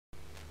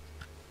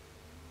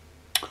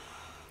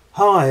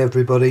Hi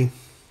everybody.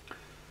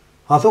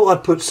 I thought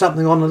I'd put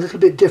something on a little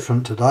bit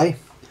different today.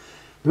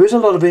 There is a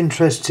lot of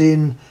interest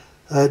in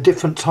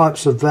different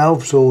types of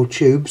valves or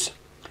tubes,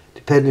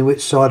 depending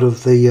which side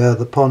of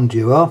the pond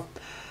you are.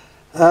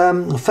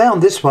 I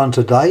found this one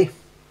today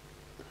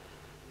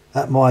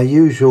at my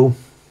usual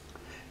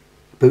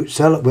boot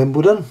sale at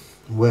Wimbledon.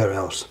 Where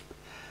else?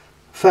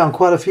 Found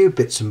quite a few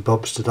bits and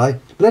bobs today.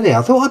 But anyhow,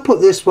 I thought I'd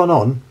put this one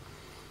on.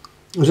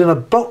 It was in a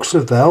box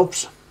of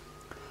valves,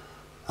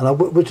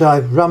 which I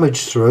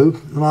rummaged through,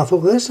 and I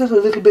thought this is a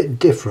little bit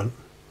different,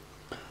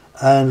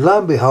 and lo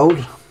and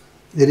behold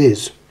it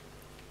is.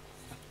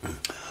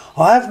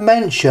 I have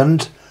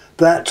mentioned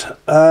that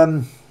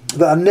that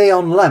a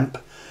neon lamp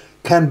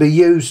can be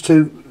used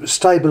to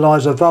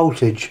stabilise a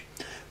voltage.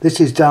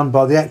 This is done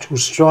by the actual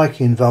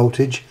striking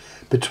voltage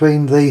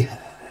between the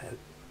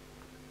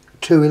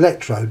two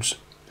electrodes.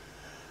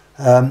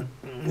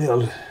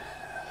 It'll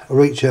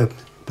reach a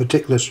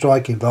particular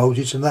striking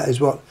voltage, and that is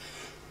what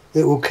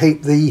it will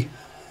keep the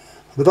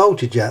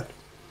voltage at,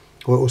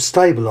 or it will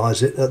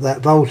stabilise it at that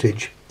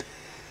voltage.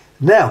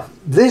 Now,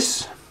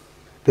 this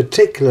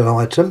particular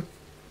item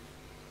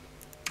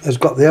has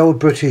got the old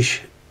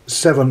British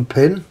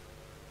 7-pin.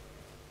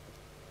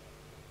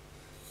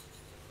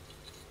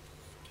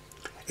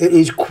 It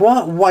is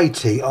quite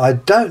weighty. I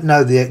don't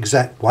know the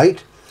exact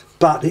weight,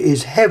 but it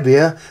is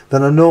heavier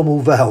than a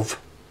normal valve.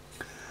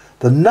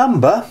 The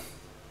number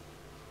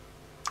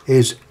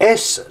is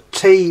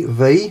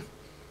STV,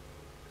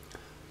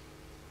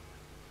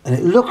 and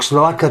it looks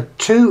like a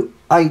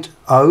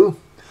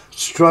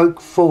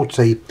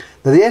 280/40.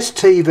 Now the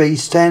STV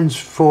stands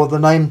for the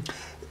name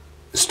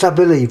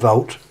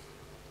Stabilovolt.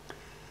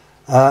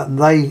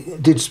 They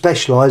did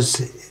specialise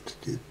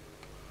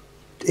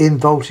in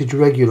voltage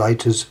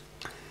regulators.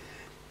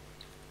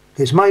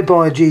 It's made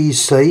by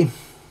GEC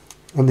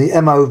and the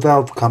MO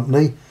Valve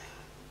Company,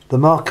 the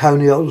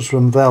Marconi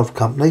Osram Valve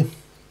Company.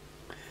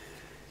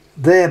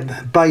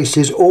 Their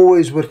bases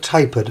always were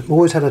tapered,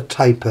 always had a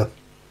taper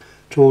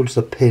towards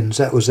the pins.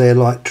 That was their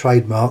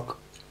trademark.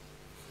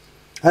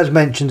 As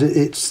mentioned,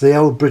 it's the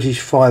old British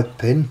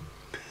 5-pin.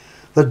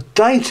 The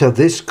date of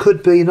this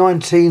could be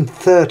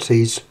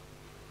 1930s.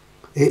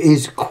 It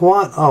is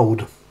quite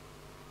old.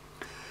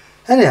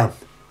 Anyhow,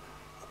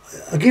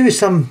 I'll give you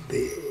some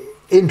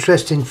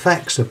interesting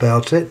facts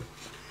about it.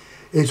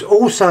 It's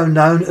also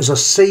known as a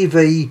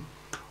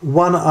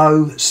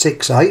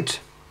CV1068,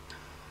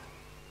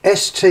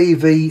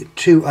 STV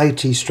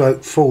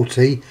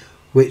 280/40,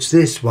 which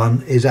this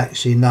one is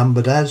actually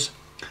numbered as,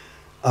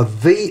 a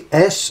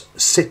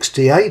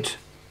VS68,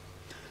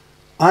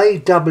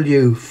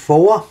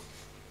 AW4,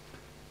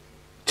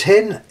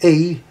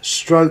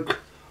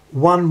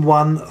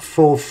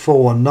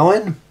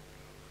 10E/11449.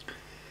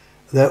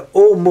 They're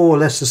all more or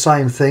less the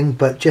same thing,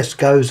 but just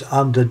goes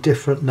under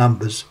different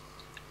numbers.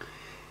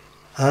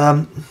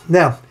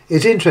 Now,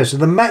 it's interesting.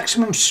 The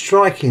maximum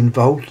striking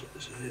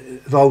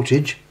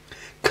voltage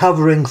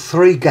covering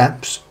 3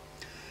 gaps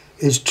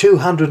is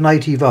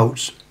 280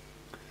 volts.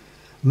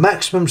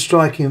 Maximum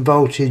striking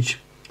voltage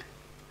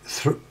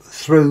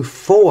through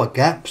 4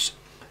 gaps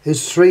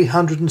is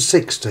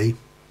 360.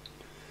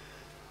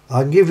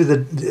 I can give you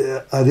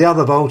the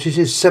other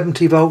voltages: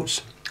 70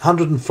 volts,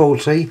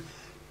 140,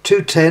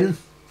 210,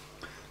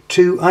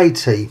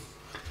 280.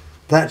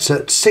 That's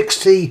at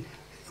 60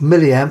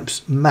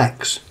 milliamps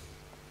max.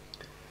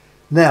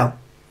 Now,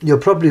 you're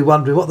probably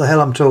wondering what the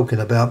hell I'm talking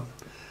about,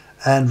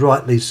 and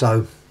rightly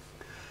so.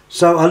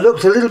 So I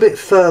looked a little bit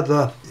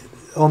further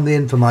on the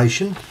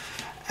information,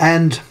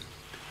 and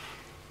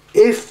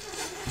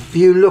if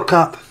you look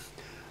up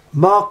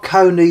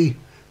Marconi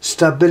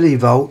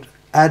Stabilovolt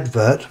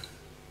advert,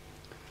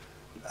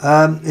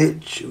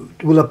 it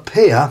will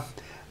appear,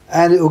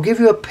 and it will give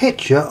you a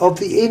picture of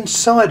the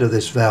inside of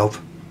this valve,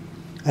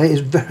 and it is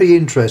very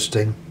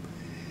interesting.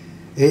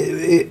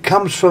 It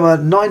comes from a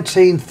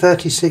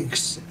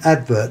 1936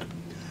 advert,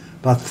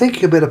 but I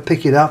think you better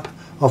pick it up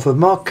off of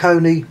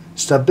Marconi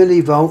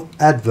Stabilovolt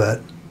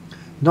advert,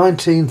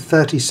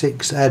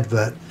 1936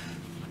 advert.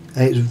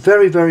 And it's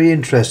very, very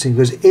interesting,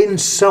 because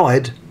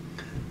inside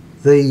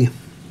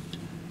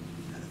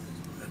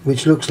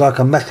which looks like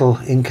a metal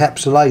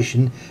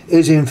encapsulation,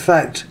 is in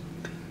fact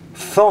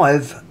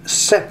 5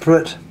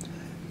 separate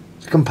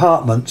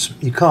compartments.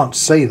 You can't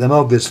see them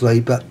obviously,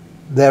 but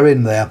they're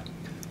in there,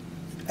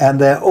 and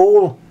they're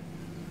all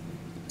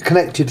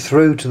connected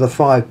through to the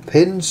 5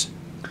 pins,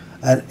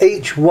 and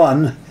each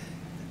one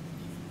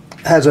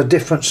has a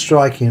different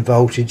striking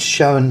voltage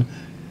shown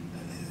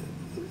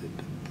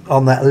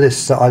on that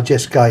list that I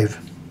just gave.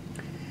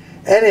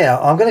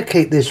 Anyhow, I'm going to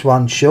keep this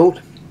one short.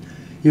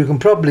 You can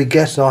probably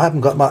guess I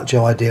haven't got much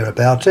idea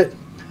about it.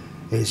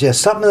 It's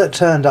just something that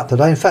turned up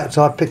today. In fact,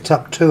 I picked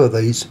up 2 of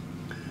these.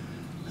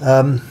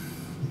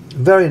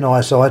 Very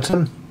nice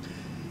item.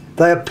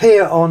 They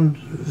appear on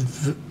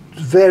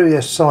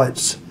various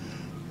sites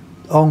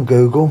on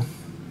Google,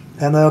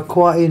 and they are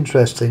quite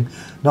interesting.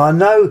 Now, I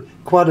know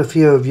quite a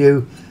few of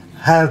you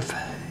have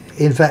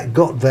in fact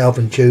got valve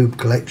and tube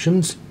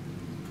collections,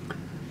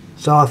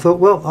 So I thought,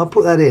 well, I'll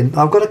put that in.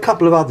 I've got a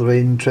couple of other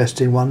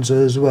interesting ones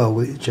as well,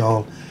 which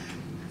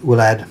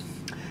will add.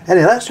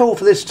 Anyway, that's all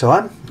for this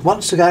time.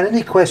 Once again,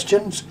 any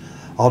questions,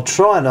 I'll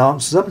try and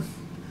answer them.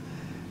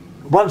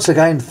 Once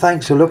again,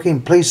 thanks for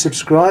looking. Please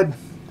subscribe,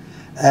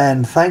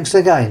 and thanks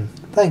again.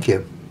 Thank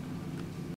you.